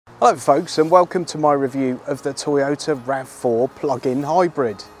Hello folks, and welcome to my review of the Toyota RAV4 Plug-In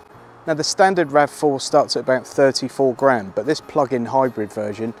Hybrid. Now the standard RAV4 starts at about 34 grand, but this plug-in hybrid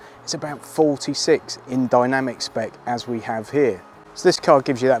version is about 46 in dynamic spec as we have here. So this car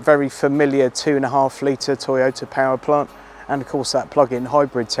gives you that very familiar 2.5 litre Toyota power plant, and of course that plug-in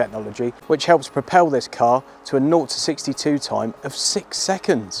hybrid technology, which helps propel this car to a 0 to 62 time of 6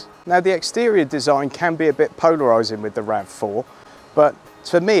 seconds. Now the exterior design can be a bit polarising with the RAV4, but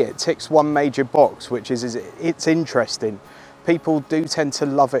for me it ticks one major box, which is it's interesting. People do tend to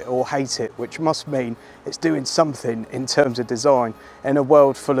love it or hate it, which must mean it's doing something in terms of design in a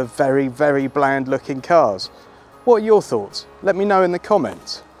world full of very, very bland looking cars. What are your thoughts? Let me know in the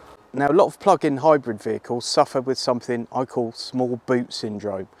comments. Now a lot of plug-in hybrid vehicles suffer with something I call small boot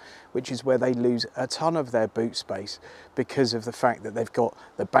syndrome, which is where they lose a ton of their boot space because of the fact that they've got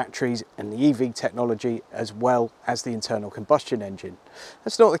the batteries and the EV technology as well as the internal combustion engine.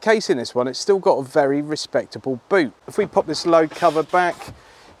 That's not the case in this one. It's still got a very respectable boot. If we pop this load cover back,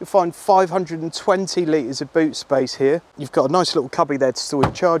 you'll find 520 litres of boot space here. You've got a nice little cubby there to store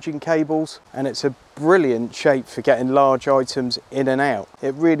your charging cables, and it's a brilliant shape for getting large items in and out.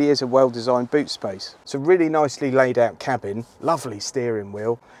 It really is a well-designed boot space. It's a really nicely laid out cabin, lovely steering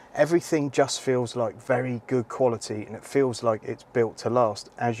wheel. Everything just feels like very good quality, and it feels like it's built to last,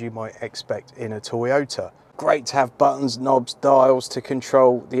 as you might expect in a Toyota. Great to have buttons, knobs, dials to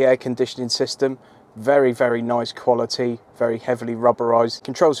control the air conditioning system. Very, very nice quality, very heavily rubberized.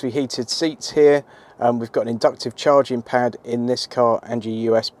 Controls for heated seats here. We've got an inductive charging pad in this car and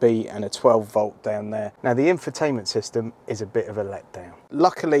your USB and a 12 volt down there. Now the infotainment system is a bit of a letdown.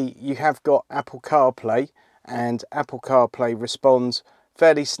 Luckily you have got Apple CarPlay, and Apple CarPlay responds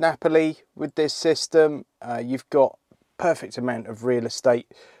fairly snappily with this system. You've got perfect amount of real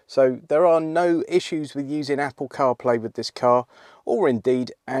estate, so there are no issues with using Apple CarPlay with this car, or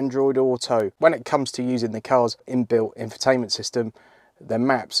indeed Android Auto. When it comes to using the car's inbuilt infotainment system, the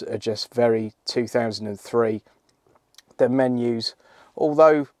maps are just very 2003. The menus,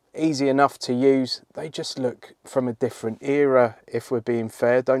 although easy enough to use, they just look from a different era, if we're being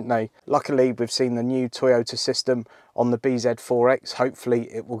fair, don't they? Luckily we've seen the new Toyota system on the bZ4X. Hopefully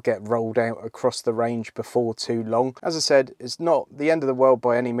it will get rolled out across the range before too long. As I said, it's not the end of the world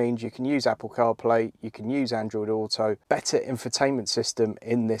by any means. You can use Apple CarPlay, you can use Android Auto. Better infotainment system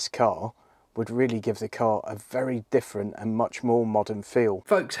in this car would really give the car a very different and much more modern feel.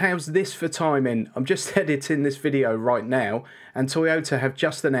 Folks, how's this for timing? I'm just editing this video right now, and Toyota have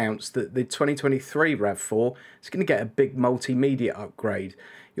just announced that the 2023 RAV4 is going to get a big multimedia upgrade.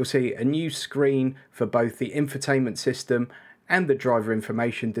 You'll see a new screen for both the infotainment system and the driver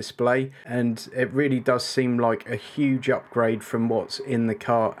information display, and it really does seem like a huge upgrade from what's in the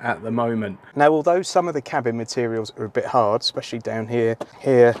car at the moment. Now, although some of the cabin materials are a bit hard, especially down here,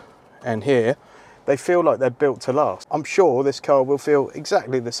 and here, they feel like they're built to last. I'm sure this car will feel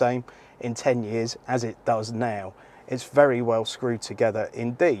exactly the same in 10 years as it does now. It's very well screwed together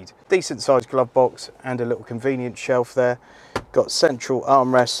indeed. Decent sized glove box and a little convenience shelf there. Got central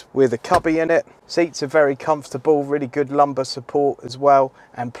armrests with a cubby in it. Seats are very comfortable, really good lumbar support as well,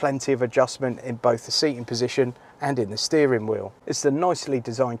 and plenty of adjustment in both the seating position and in the steering wheel. It's a nicely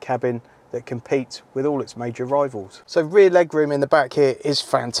designed cabin that competes with all its major rivals. So rear legroom in the back here is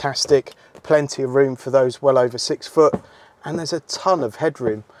fantastic. Plenty of room for those well over 6 foot, and there's a ton of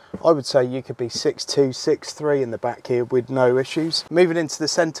headroom. I would say you could be 6'2", 6'3" in the back here with no issues. Moving into the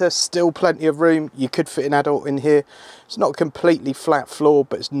centre, still plenty of room. You could fit an adult in here. It's not a completely flat floor,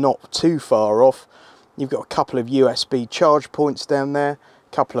 but it's not too far off. You've got a couple of USB charge points down there,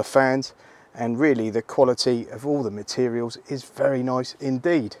 a couple of fans, and really the quality of all the materials is very nice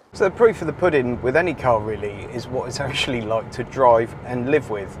indeed. So the proof of the pudding with any car really is what it's actually like to drive and live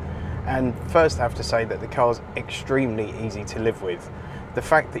with. And first I have to say that the car's extremely easy to live with. The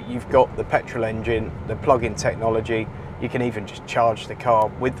fact that you've got the petrol engine, the plug-in technology, you can even just charge the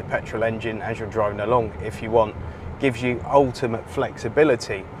car with the petrol engine as you're driving along if you want, gives you ultimate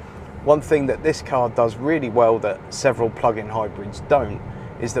flexibility. One thing that this car does really well that several plug-in hybrids don't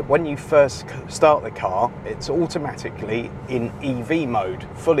is that when you first start the car, it's automatically in EV mode,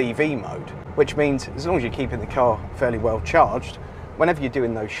 full EV mode, which means as long as you're keeping the car fairly well charged, whenever you're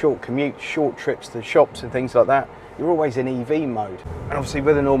doing those short commutes, short trips to shops and things like that, you're always in EV mode. And obviously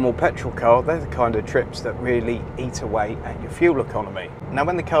with a normal petrol car, they're the kind of trips that really eat away at your fuel economy. Now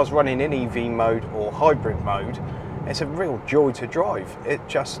when the car's running in EV mode or hybrid mode, it's a real joy to drive. It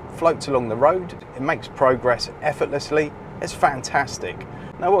just floats along the road, it makes progress effortlessly, it's fantastic.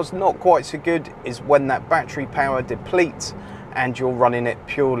 Now what's not quite so good is when that battery power depletes and you're running it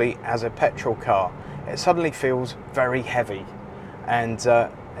purely as a petrol car. It suddenly feels very heavy, and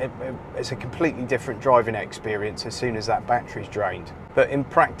it's a completely different driving experience as soon as that battery's drained. But in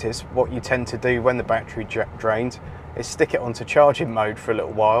practice, what you tend to do when the battery drains is stick it onto charging mode for a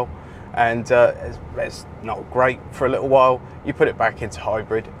little while, and it's not great for a little while. You put it back into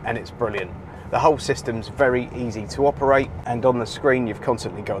hybrid and it's brilliant. The whole system's very easy to operate, and on the screen you've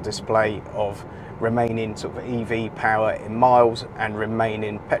constantly got a display of remaining sort of EV power in miles and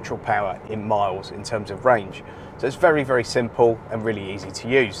remaining petrol power in miles in terms of range. So it's very, very simple and really easy to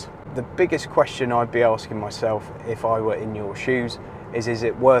use. The biggest question I'd be asking myself if I were in your shoes is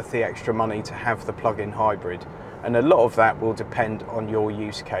it worth the extra money to have the plug-in hybrid? And a lot of that will depend on your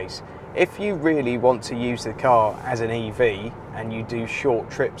use case. If you really want to use the car as an EV and you do short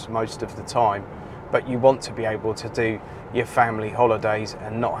trips most of the time, but you want to be able to do your family holidays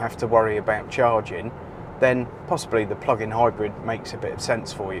and not have to worry about charging, then possibly the plug-in hybrid makes a bit of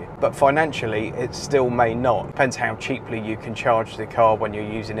sense for you. But financially, it still may not. Depends how cheaply you can charge the car when you're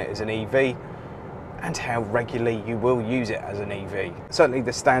using it as an EV and how regularly you will use it as an EV. Certainly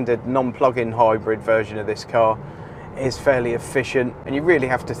the standard non-plug-in hybrid version of this car is fairly efficient, and you really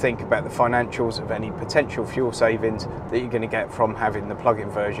have to think about the financials of any potential fuel savings that you're going to get from having the plug-in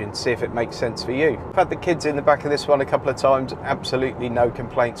version, see if it makes sense for you. I've had the kids in the back of this one a couple of times, absolutely no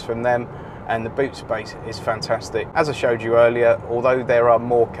complaints from them, and the boot space is fantastic. As I showed you earlier, although there are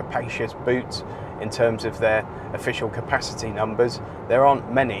more capacious boots in terms of their official capacity numbers, there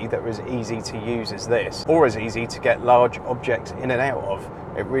aren't many that are as easy to use as this, or as easy to get large objects in and out of.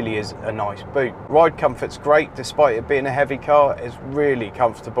 It really is a nice boot. Ride comfort's great, despite it being a heavy car. It's really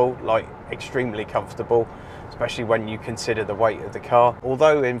comfortable, like extremely comfortable, especially when you consider the weight of the car.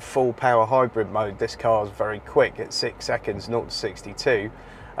 Although in full power hybrid mode, this car is very quick at 6 seconds, 0 to 62.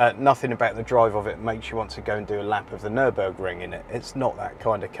 Nothing about the drive of it makes you want to go and do a lap of the Nürburgring in it. It's not that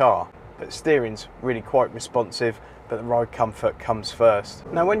kind of car. But steering's really quite responsive, but the ride comfort comes first.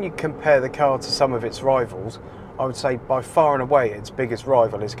 Now, when you compare the car to some of its rivals, I would say by far and away its biggest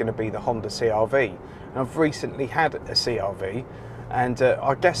rival is going to be the Honda CR-V. And I've recently had a CR-V, and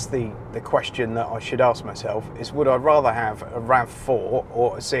I guess the question that I should ask myself is, would I rather have a RAV4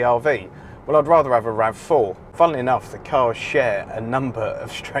 or a CR-V? Well, I'd rather have a RAV4. Funnily enough, the cars share a number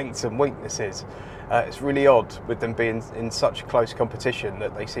of strengths and weaknesses. It's really odd with them being in such close competition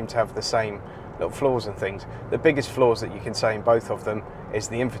that they seem to have the same little flaws and things. The biggest flaws that you can say in both of them is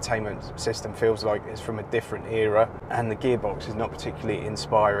the infotainment system feels like it's from a different era, and the gearbox is not particularly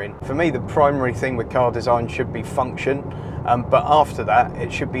inspiring. For me, the primary thing with car design should be function, but after that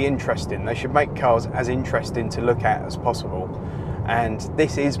it should be interesting. They should make cars as interesting to look at as possible, and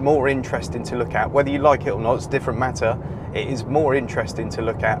this is more interesting to look at. Whether you like it or not, it's a different matter. It is more interesting to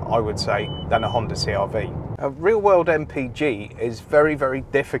look at, I would say, than a Honda CR-V. A real-world MPG is very, very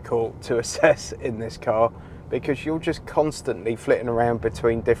difficult to assess in this car because you're just constantly flitting around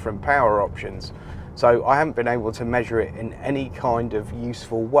between different power options. So I haven't been able to measure it in any kind of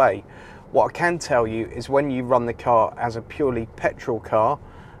useful way. What I can tell you is when you run the car as a purely petrol car,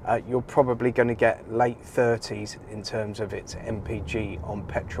 you're probably going to get late 30s in terms of its MPG on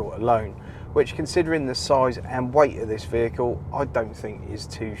petrol alone, which, considering the size and weight of this vehicle, I don't think is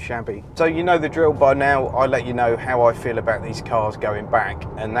too shabby. So you know the drill by now. I let you know how I feel about these cars going back,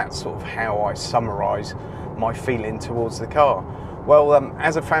 and that's sort of how I summarise my feeling towards the car. Well,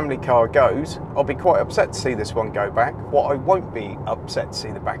 as a family car goes, I'll be quite upset to see this one go back. What I won't be upset to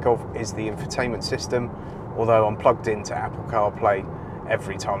see the back of is the infotainment system, although I'm plugged into Apple CarPlay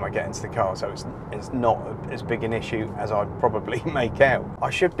every time I get into the car, so it's not as big an issue as I'd probably make out. I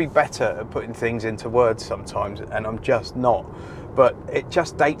should be better at putting things into words sometimes, and I'm just not, but it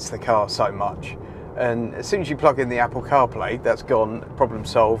just dates the car so much, and as soon as you plug in the Apple CarPlay, that's gone, problem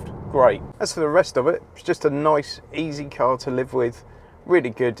solved, great. As for the rest of it, it's just a nice, easy car to live with,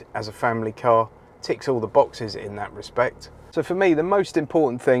 really good as a family car, ticks all the boxes in that respect. So for me, the most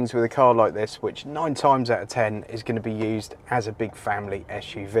important things with a car like this, which 9 times out of 10 is going to be used as a big family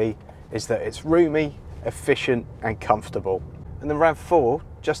SUV, is that it's roomy, efficient and comfortable. And the RAV4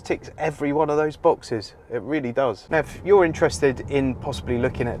 just ticks every one of those boxes. It really does. Now, if you're interested in possibly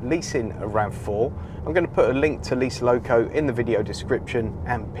looking at leasing a RAV4, I'm going to put a link to Lease Loco in the video description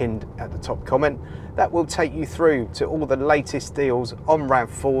and pinned at the top comment. That will take you through to all the latest deals on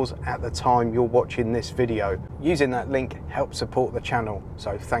RAV4s at the time you're watching this video. Using that link helps support the channel,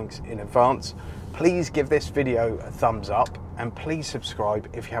 so thanks in advance. Please give this video a thumbs up and please subscribe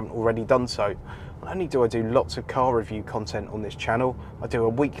if you haven't already done so. Not only do I do lots of car review content on this channel, I do a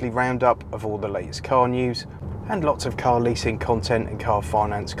weekly roundup of all the latest car news and lots of car leasing content and car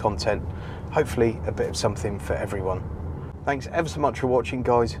finance content. Hopefully a bit of something for everyone. Thanks ever so much for watching,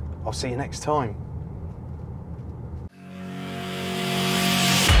 guys. I'll see you next time.